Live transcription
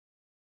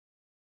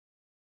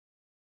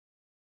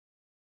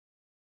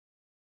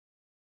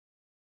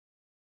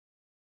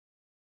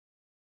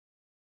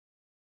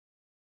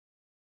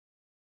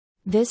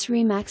This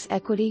Remax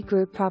Equity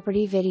Group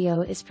property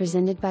video is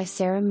presented by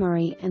Sarah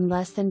Murray and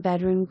less than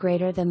bedroom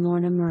greater than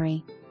Lorna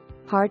Murray.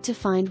 Hard to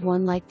find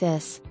one like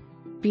this.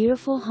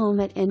 Beautiful home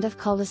at end of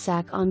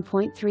cul-de-sac on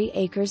 0.3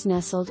 acres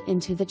nestled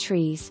into the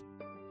trees.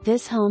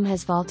 This home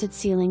has vaulted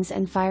ceilings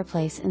and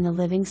fireplace in the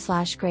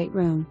living/great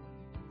room.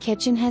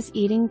 Kitchen has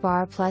eating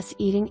bar plus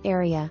eating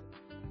area.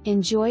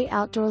 Enjoy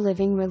outdoor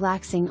living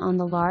relaxing on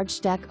the large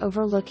deck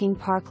overlooking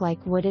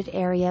park-like wooded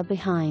area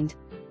behind.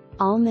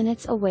 All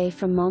minutes away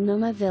from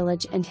Multnomah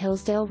Village and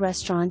Hillsdale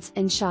restaurants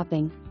and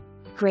shopping.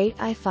 Great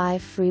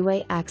I-5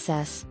 Freeway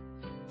access.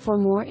 For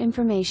more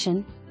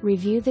information,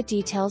 review the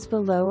details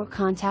below or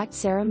contact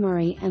Sarah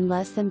Murray and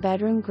less than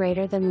bedroom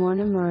greater than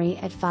Lorna Murray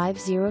at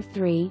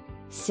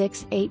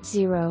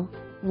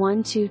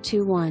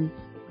 503-680-1221.